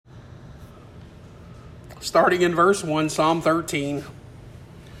starting in verse 1, Psalm 13.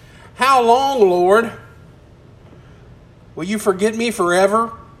 How long, Lord, will you forget me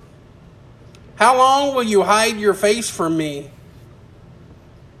forever? How long will you hide your face from me?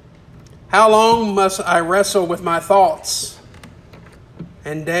 How long must I wrestle with my thoughts,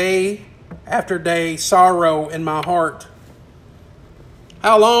 and day after day sorrow in my heart?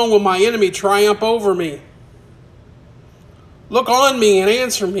 How long will my enemy triumph over me? Look on me and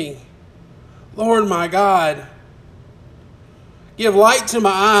answer me, Lord my God. Give light to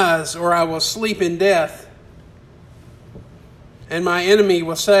my eyes, or I will sleep in death. And my enemy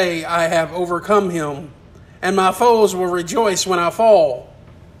will say, I have overcome him, and my foes will rejoice when I fall.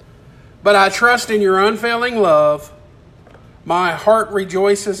 But I trust in your unfailing love. My heart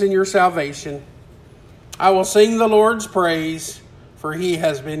rejoices in your salvation. I will sing the Lord's praise, for he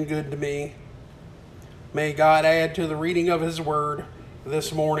has been good to me. May God add to the reading of his word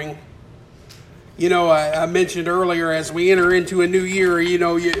this morning. You know, I mentioned earlier, as we enter into a new year,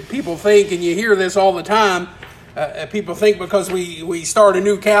 people think, and you hear this all the time, people think because we start a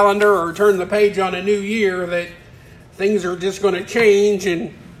new calendar or turn the page on a new year that things are just going to change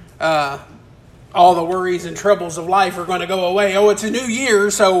and all the worries and troubles of life are going to go away. Oh, it's a new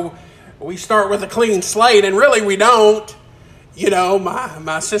year, so we start with a clean slate, and really we don't. You know,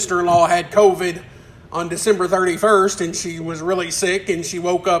 my sister-in-law had COVID on December 31st, and she was really sick, and she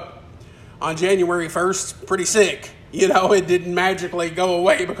woke up on January 1st pretty sick. You know, it didn't magically go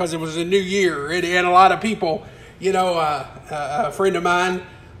away because it was a new year. And a lot of people, a friend of mine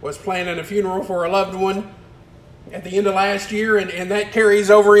was planning a funeral for a loved one at the end of last year, and that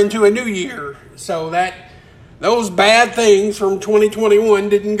carries over into a new year. So those bad things from 2021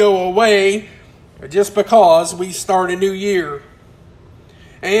 didn't go away just because we start a new year.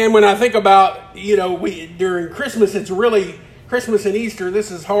 And when I think about, during Christmas, it's really Christmas and Easter, this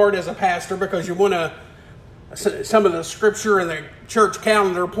is hard as a pastor because you want to, some of the scripture in the church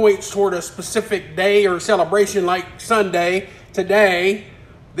calendar points toward a specific day or celebration like Sunday. Today,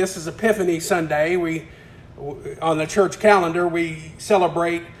 this is Epiphany Sunday. On the church calendar, we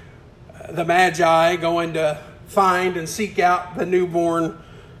celebrate the Magi going to find and seek out the newborn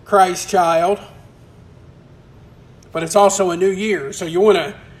Christ child. But it's also a new year. So you want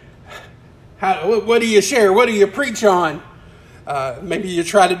to, what do you share? What do you preach on? Maybe you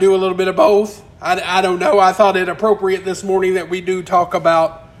try to do a little bit of both. I don't know. I thought it appropriate this morning that we do talk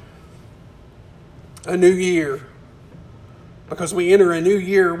about a new year, because we enter a new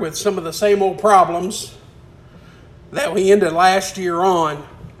year with some of the same old problems that we ended last year on.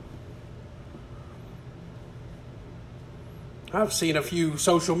 I've seen a few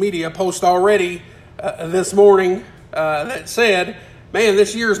social media posts already this morning that said, man,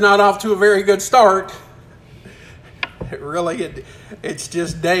 this year's not off to a very good start. It's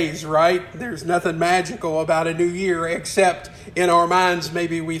just days, right? There's nothing magical about a new year, except in our minds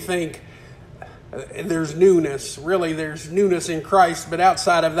maybe we think there's newness. Really, there's newness in Christ, but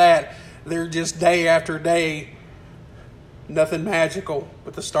outside of that, they're just day after day, nothing magical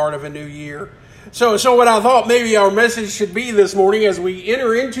but the start of a new year. So what I thought maybe our message should be this morning, as we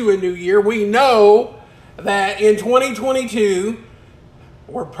enter into a new year, we know that in 2022,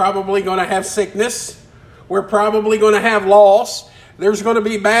 we're probably going to have sickness. We're probably going to have loss. There's going to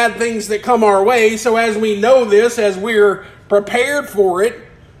be bad things that come our way. So as we know this, as we're prepared for it,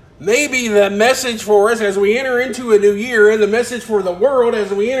 maybe the message for us as we enter into a new year, and the message for the world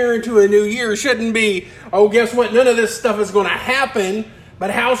as we enter into a new year, shouldn't be, oh, guess what? None of this stuff is going to happen.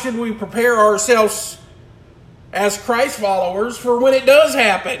 But how should we prepare ourselves as Christ followers for when it does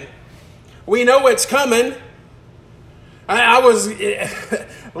happen? We know it's coming. Lana,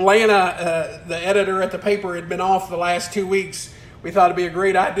 the editor at the paper, had been off the last 2 weeks. We thought it'd be a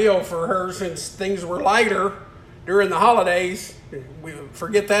great idea for her, since things were lighter during the holidays. We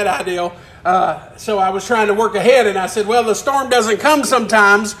forget that idea. So I was trying to work ahead, and I said, well, the storm doesn't come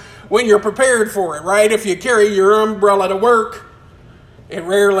sometimes when you're prepared for it, right? If you carry your umbrella to work, it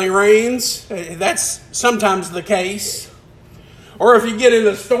rarely rains. That's sometimes the case. Or if you get in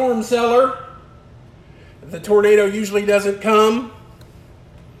the storm cellar, the tornado usually doesn't come.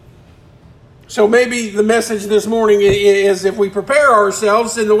 So maybe the message this morning is, if we prepare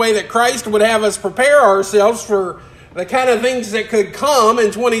ourselves in the way that Christ would have us prepare ourselves for the kind of things that could come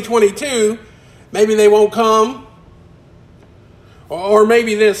in 2022, maybe they won't come. Or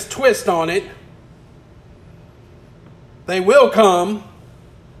maybe this twist on it. They will come,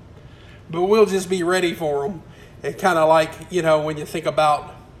 but we'll just be ready for them. It's kind of like, when you think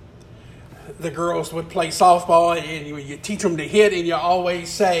about the girls would play softball, and you teach them to hit, and you always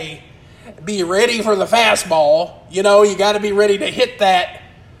say, be ready for the fastball. You got to be ready to hit that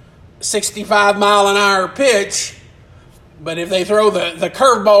 65-mile-an-hour pitch, but if they throw the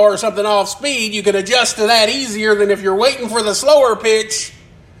curveball or something off speed, you can adjust to that easier than if you're waiting for the slower pitch.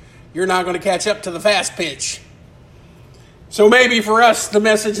 You're not going to catch up to the fast pitch. So maybe for us, the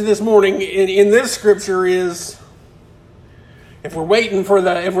message this morning in this scripture is, if we're ready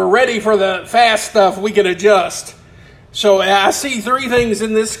for the fast stuff, we can adjust. So I see three things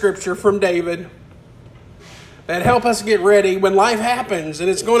in this scripture from David that help us get ready when life happens, and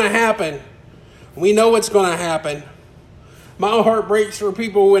it's going to happen. We know it's going to happen. My heart breaks for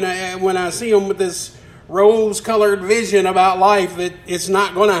people when I see them with this rose-colored vision about life that it's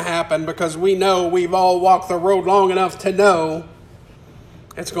not going to happen, because we know we've all walked the road long enough to know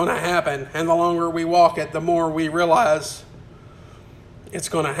it's going to happen. And the longer we walk it, the more we realize it's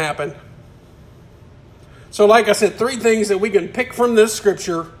going to happen. So like I said, three things that we can pick from this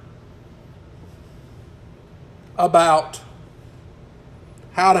scripture about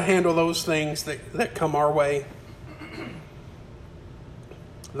how to handle those things that come our way.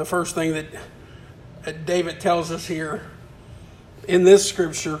 The first thing that David tells us here in this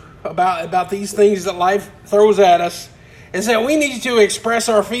scripture about these things that life throws at us is that we need to express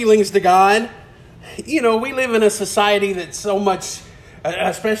our feelings to God. You know, we live in a society that's so much,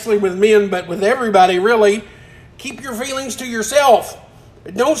 especially with men, but with everybody really, keep your feelings to yourself.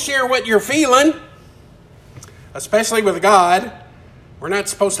 Don't share what you're feeling, especially with God. We're not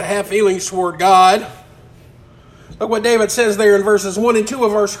supposed to have feelings toward God. Look what David says there in verses 1 and 2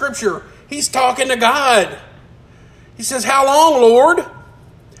 of our scripture. He's talking to God. He says, "How long, Lord?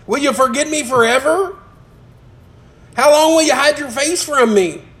 Will you forget me forever? How long will you hide your face from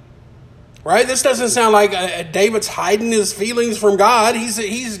me?" Right? This doesn't sound like David's hiding his feelings from God.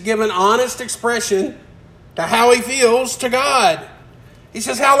 He's giving honest expression to how he feels to God. He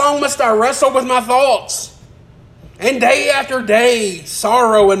says, "How long must I wrestle with my thoughts? And day after day,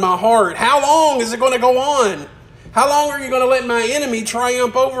 sorrow in my heart. How long is it going to go on? How long are you going to let my enemy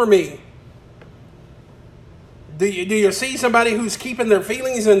triumph over me?" Do you see somebody who's keeping their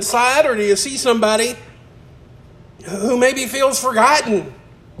feelings inside, or do you see somebody who maybe feels forgotten?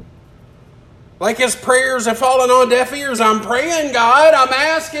 Like his prayers have fallen on deaf ears. I'm praying, God. I'm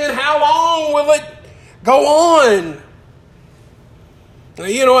asking, how long will it go on?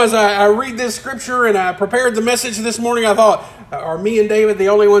 You know, as I read this scripture and I prepared the message this morning, I thought, are me and David the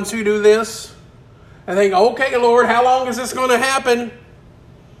only ones who do this? I think, okay, Lord, how long is this going to happen?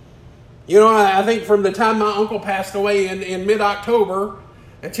 You know, I think from the time my uncle passed away in mid-October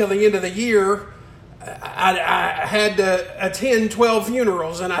until the end of the year, I had to attend 12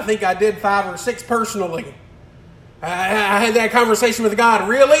 funerals, and I think I did 5 or 6 personally. I had that conversation with God.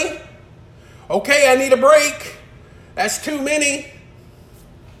 Really? Okay, I need a break. That's too many.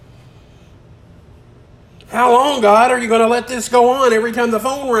 How long, God, are you going to let this go on? Every time the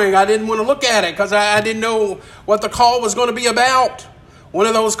phone rang, I didn't want to look at it because I didn't know what the call was going to be about. One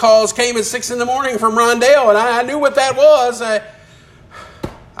of those calls came at 6 a.m. from Rondell, and I knew what that was.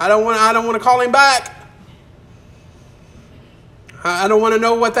 I don't want to call him back. I don't want to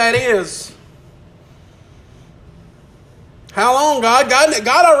know what that is. How long, God?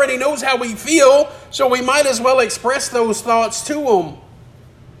 God already knows how we feel, so we might as well express those thoughts to him.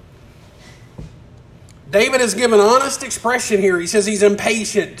 David has given honest expression here. He says he's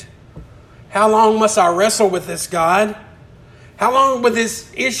impatient. How long must I wrestle with this, God? How long with this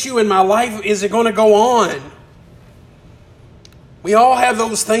issue in my life is it going to go on? We all have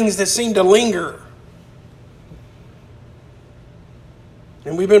those things that seem to linger.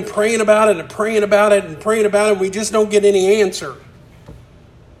 And we've been praying about it and praying about it and praying about it, and we just don't get any answer.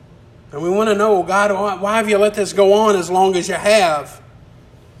 And we want to know, God, why have you let this go on as long as you have?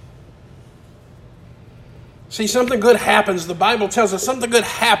 See, something good happens. The Bible tells us something good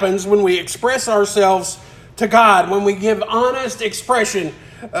happens when we express ourselves to God, when we give honest expression.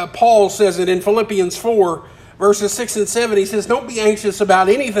 Paul says it in Philippians 4, verses 6 and 7. He says, "Don't be anxious about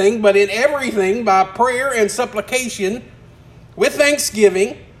anything, but in everything, by prayer and supplication, with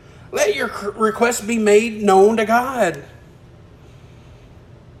thanksgiving, let your requests be made known to God."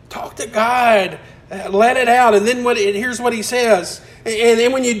 Talk to God. Let it out. And then here's what he says. And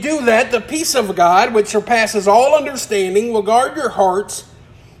then when you do that, the peace of God, which surpasses all understanding, will guard your hearts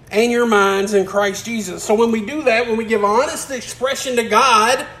and your minds in Christ Jesus. So when we do that, when we give honest expression to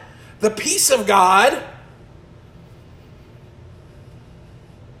God, the peace of God,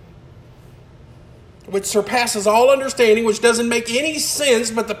 which surpasses all understanding, which doesn't make any sense,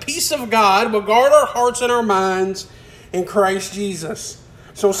 but the peace of God will guard our hearts and our minds in Christ Jesus.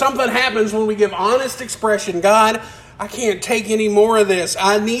 So something happens when we give honest expression. God, I can't take any more of this.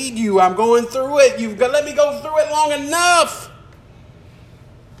 I need you. I'm going through it. You've got to let me go through it long enough.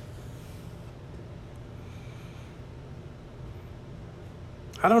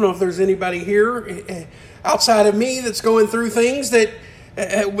 I don't know if there's anybody here outside of me that's going through things that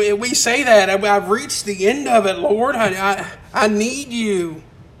we say that. I've reached the end of it, Lord. I need you.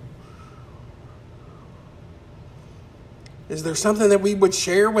 Is there something that we would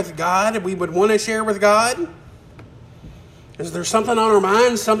share with God, that we would want to share with God? Is there something on our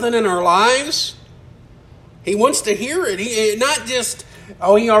minds, something in our lives? He wants to hear it. He not just,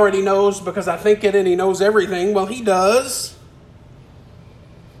 oh, he already knows because I think it and he knows everything. Well, he does.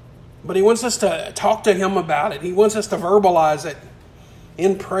 But he wants us to talk to him about it. He wants us to verbalize it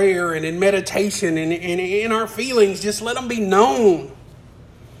in prayer and in meditation and in our feelings. Just let them be known.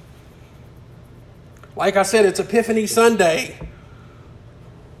 Like I said, it's Epiphany Sunday.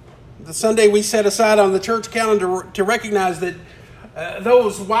 The Sunday we set aside on the church calendar to recognize that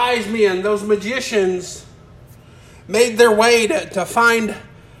those wise men, those magicians, made their way to find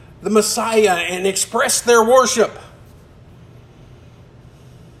the Messiah and express their worship.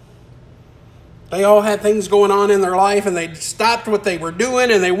 They all had things going on in their life, and they stopped what they were doing,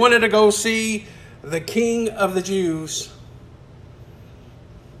 and they wanted to go see the King of the Jews.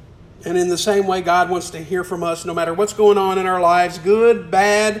 And in the same way, God wants to hear from us no matter what's going on in our lives, good,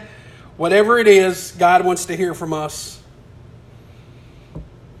 bad, whatever it is, God wants to hear from us.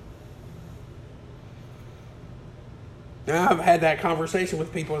 Now, I've had that conversation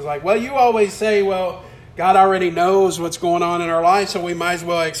with people. It's like, well, you always say, well, God already knows what's going on in our life, so we might as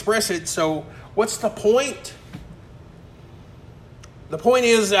well express it. So what's the point? The point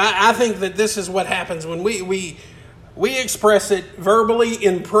is, I think that this is what happens when we express it verbally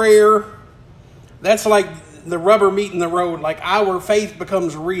in prayer. That's like the rubber meeting the road. Like our faith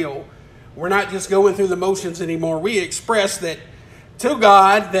becomes real. We're not just going through the motions anymore. We express that to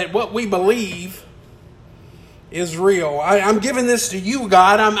God that what we believe is real. I'm giving this to you,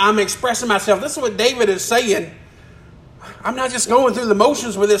 God. I'm expressing myself. This is what David is saying. I'm not just going through the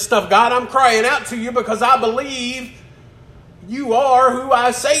motions with this stuff, God. I'm crying out to you because I believe you are who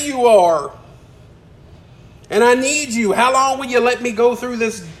I say you are. And I need you. How long will you let me go through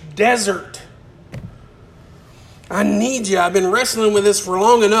this desert? I need you. I've been wrestling with this for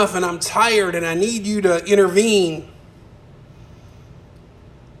long enough and I'm tired and I need you to intervene.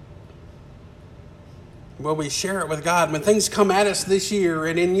 Well, we share it with God. When things come at us this year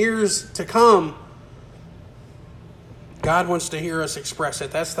and in years to come, God wants to hear us express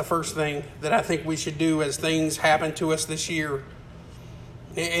it. That's the first thing that I think we should do as things happen to us this year.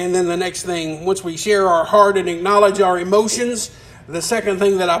 And then the next thing, once we share our heart and acknowledge our emotions, the second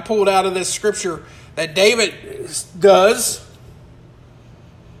thing that I pulled out of this scripture that David does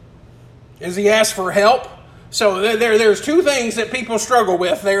is he asks for help. So there's two things that people struggle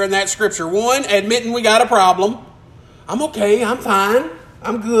with there in that scripture. One, admitting we got a problem. I'm okay. I'm fine.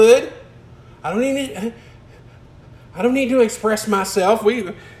 I'm good. I don't need to express myself.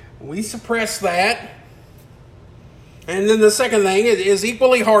 We suppress that. And then the second thing is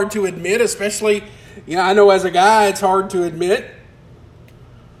equally hard to admit, especially, I know as a guy it's hard to admit.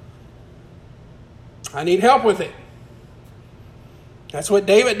 I need help with it. That's what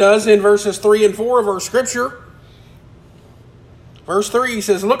David does in verses 3 and 4 of our scripture. Verse 3, he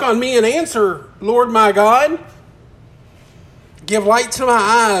says, "Look on me and answer, Lord my God. Give light to my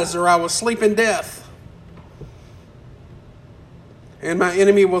eyes, or I will sleep in death. And my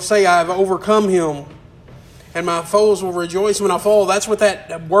enemy will say, I have overcome him. And my foes will rejoice when I fall." That's what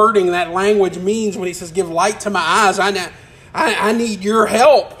that wording, that language means when he says, give light to my eyes. I need your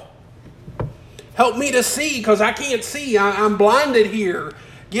help. Help me to see because I can't see. I'm blinded here.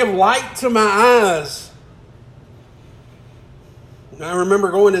 Give light to my eyes. I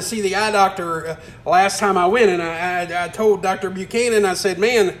remember going to see the eye doctor last time I went, and I told Dr. Buchanan, I said,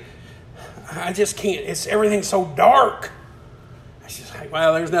 man, I just can't. Everything's so dark. She's like,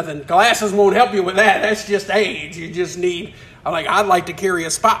 well, there's nothing. Glasses won't help you with that. That's just age. You just need, I'd like to carry a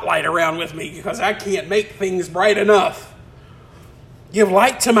spotlight around with me because I can't make things bright enough. Give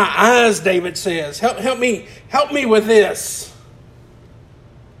light to my eyes, David says. Help me with this.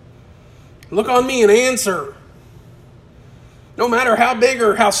 Look on me and answer. No matter how big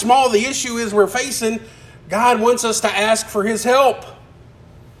or how small the issue is we're facing, God wants us to ask for his help.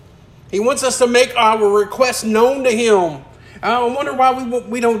 He wants us to make our requests known to him. I wonder why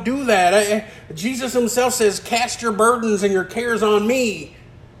we don't do that. Jesus himself says, cast your burdens and your cares on me,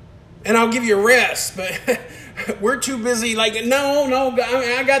 and I'll give you rest. But we're too busy like, no,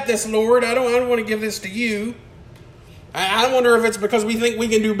 I got this, Lord. I don't want to give this to you. I wonder if it's because we think we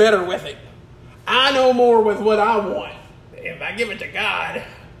can do better with it. I know more with what I want. If I give it to God,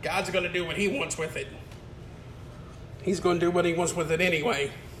 God's going to do what he wants with it. He's going to do what he wants with it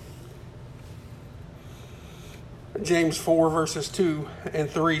anyway. James 4 verses 2 and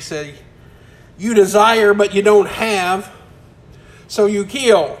 3 say, you desire but you don't have, so you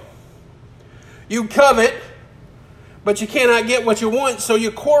kill. You covet, but you cannot get what you want, so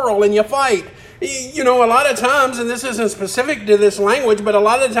you quarrel and you fight. You know, a lot of times, and this isn't specific to this language, but a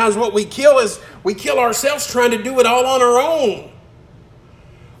lot of times what we kill is we kill ourselves trying to do it all on our own.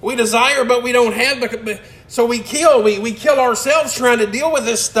 We desire, but we don't have, so we kill. We kill ourselves trying to deal with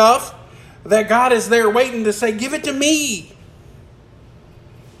this stuff that God is there waiting to say, give it to me.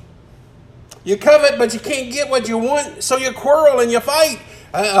 You covet, but you can't get what you want, so you quarrel and you fight.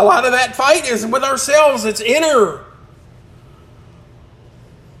 A lot of that fight is with ourselves. It's inner.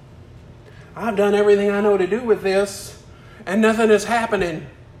 I've done everything I know to do with this, and nothing is happening.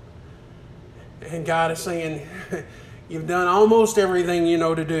 And God is saying, you've done almost everything you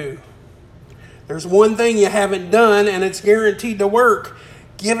know to do. There's one thing you haven't done, and it's guaranteed to work.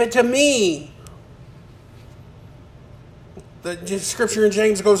 Give it to me. The scripture in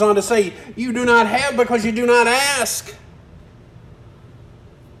James goes on to say, you do not have because you do not ask.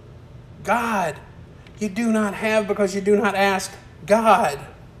 God. You do not have because you do not ask God.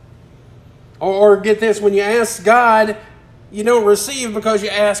 Or get this, when you ask God, you don't receive because you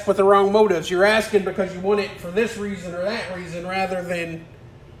ask with the wrong motives. You're asking because you want it for this reason or that reason rather than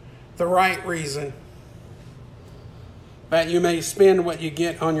the right reason. That you may spend what you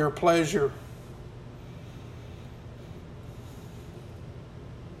get on your pleasure.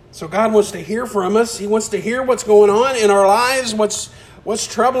 So God wants to hear from us. He wants to hear what's going on in our lives, what's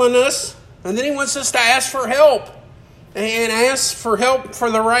troubling us. And then He wants us to ask for help. And ask for help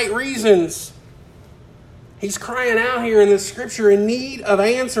for the right reasons. He's crying out here in this scripture in need of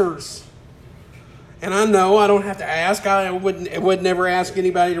answers. And I know I don't have to ask. I would never ask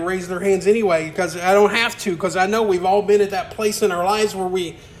anybody to raise their hands anyway, because I don't have to, because I know we've all been at that place in our lives where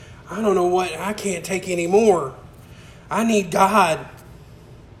I don't know what, I can't take anymore. I need God.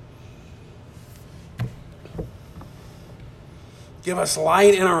 Give us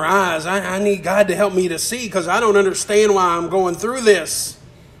light in our eyes. I need God to help me to see, because I don't understand why I'm going through this.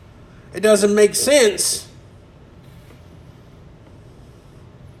 It doesn't make sense.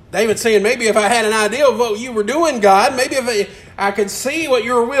 David's saying, maybe if I had an idea of what you were doing, God, maybe if I could see what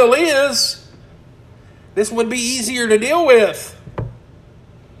your will is, this would be easier to deal with.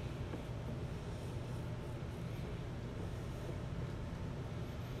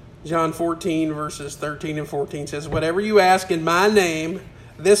 John 14 verses 13 and 14 says, whatever you ask in my name,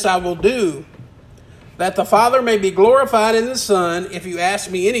 this I will do, that the Father may be glorified in the Son if you ask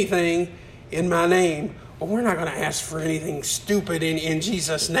me anything in my name. Well, we're not going to ask for anything stupid in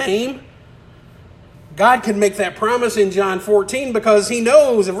Jesus' name. God can make that promise in John 14 because He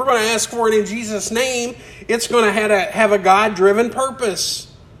knows if we're going to ask for it in Jesus' name, it's going to have a God-driven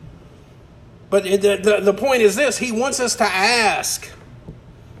purpose. But the point is this, He wants us to ask.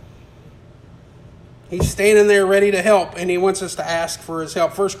 He's standing there ready to help, and He wants us to ask for His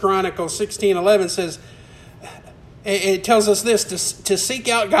help. 1 Chronicles 16:11 says, it tells us this, to seek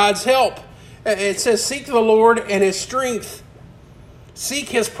out God's help. It says, seek the Lord and His strength. Seek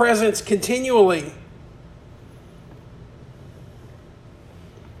His presence continually.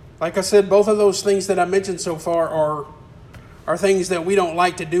 Like I said, both of those things that I mentioned so far are things that we don't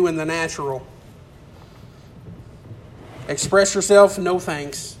like to do in the natural. Express yourself, no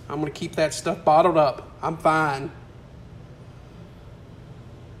thanks. I'm going to keep that stuff bottled up. I'm fine.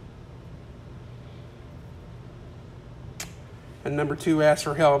 And number 2, ask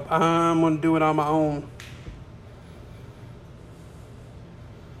for help. I'm going to do it on my own.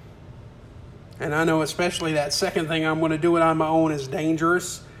 And I know especially that second thing, I'm going to do it on my own, is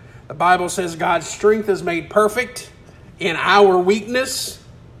dangerous. The Bible says God's strength is made perfect in our weakness.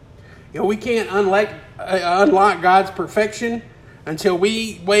 You know, we can't unlock God's perfection until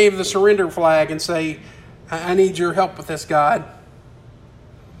we wave the surrender flag and say, I need your help with this, God.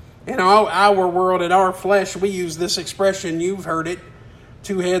 In our world, in our flesh, we use this expression, you've heard it,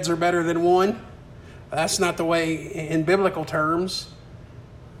 2 heads are better than one. That's not the way in biblical terms.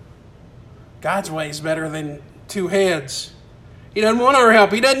 God's way is better than 2 heads. He doesn't want our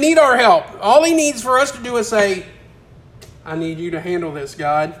help. He doesn't need our help. All He needs for us to do is say, I need you to handle this,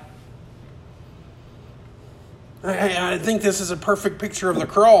 God. I think this is a perfect picture of the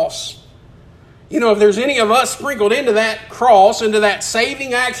cross. You know, if there's any of us sprinkled into that cross, into that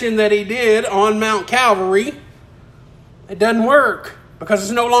saving action that He did on Mount Calvary, it doesn't work because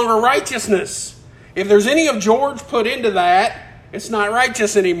it's no longer righteousness. If there's any of George put into that, it's not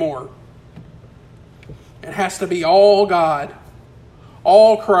righteous anymore. It has to be all God,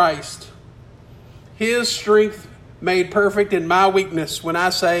 all Christ. His strength made perfect in my weakness when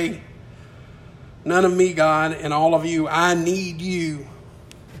I say, None of me, God, and all of you. I need you.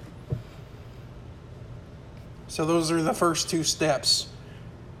 So those are the first two steps.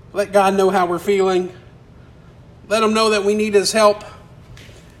 Let God know how we're feeling. Let him know that we need his help.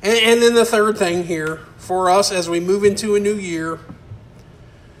 And then the third thing here for us as we move into a new year,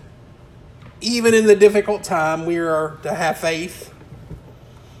 even in the difficult time, we are to have faith.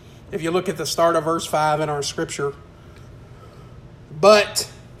 If you look at the start of verse 5 in our scripture,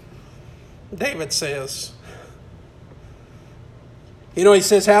 but David says, he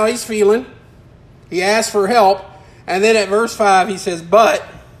says how he's feeling. He asks for help. And then at verse 5, he says, but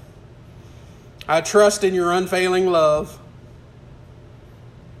I trust in your unfailing love.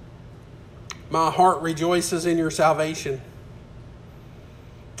 My heart rejoices in your salvation.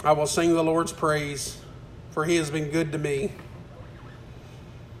 I will sing the Lord's praise, for he has been good to me.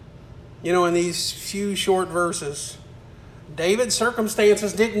 In these few short verses, David's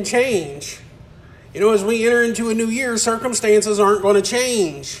circumstances didn't change. As we enter into a new year, circumstances aren't going to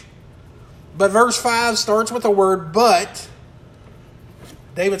change. But verse 5 starts with the word but.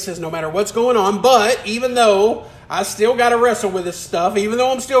 David says, no matter what's going on, but even though I still got to wrestle with this stuff, even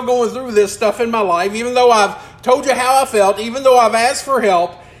though I'm still going through this stuff in my life, even though I've told you how I felt, even though I've asked for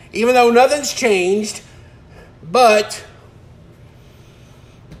help, even though nothing's changed, but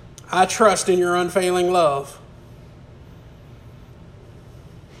I trust in your unfailing love.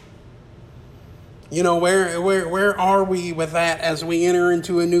 Where are we with that as we enter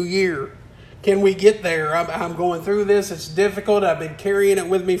into a new year? Can we get there? I'm going through this. It's difficult. I've been carrying it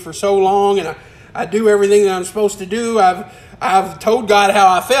with me for so long, and I do everything that I'm supposed to do. I've told God how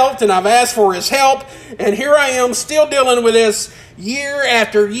I felt, and I've asked for his help, and here I am still dealing with this year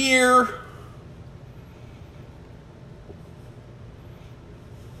after year.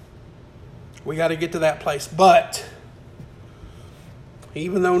 We got to get to that place. But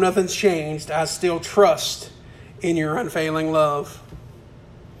even though nothing's changed, I still trust in your unfailing love.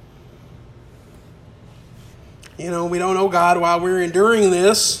 We don't know God while we're enduring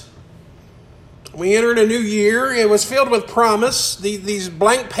this. We entered a new year. It was filled with promise. These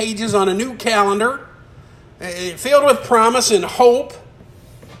blank pages on a new calendar. Filled with promise and hope.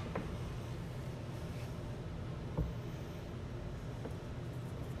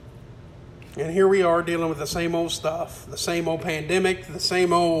 And here we are dealing with the same old stuff. The same old pandemic. The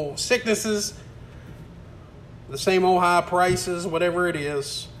same old sicknesses. The same old high prices. Whatever it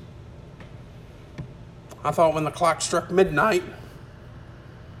is. I thought when the clock struck midnight,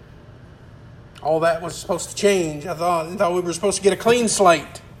 all that was supposed to change. I thought we were supposed to get a clean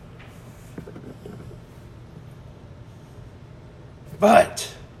slate.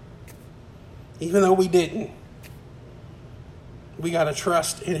 But even though we didn't, we got to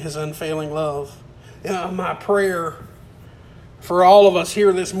trust in his unfailing love. My prayer for all of us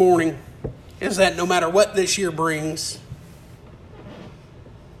here this morning is that no matter what this year brings,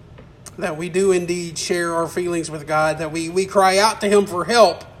 that we do indeed share our feelings with God, that we cry out to him for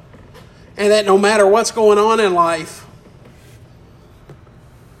help, and that no matter what's going on in life,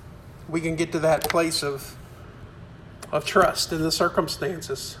 we can get to that place of trust in the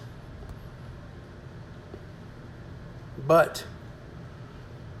circumstances. But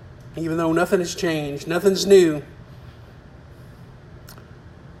even though nothing has changed, nothing's new,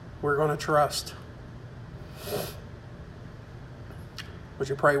 we're going to trust. Would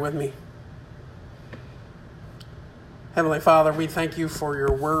you pray with me? Heavenly Father, we thank you for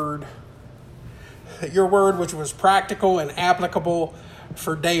your word which was practical and applicable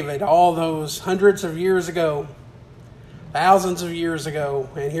for David all those hundreds of years ago, thousands of years ago,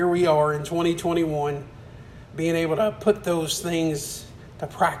 and here we are in 2021 being able to put those things to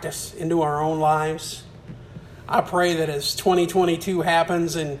practice into our own lives. I pray that as 2022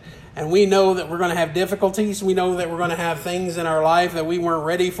 happens and we know that we're going to have difficulties, we know that we're going to have things in our life that we weren't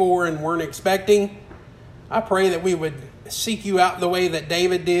ready for and weren't expecting, I pray that we would seek you out the way that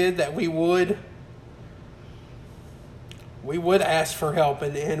David did, that we would ask for help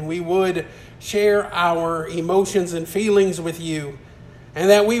and we would share our emotions and feelings with you. And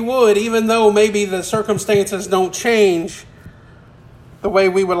that we would, even though maybe the circumstances don't change the way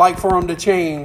we would like for them to change,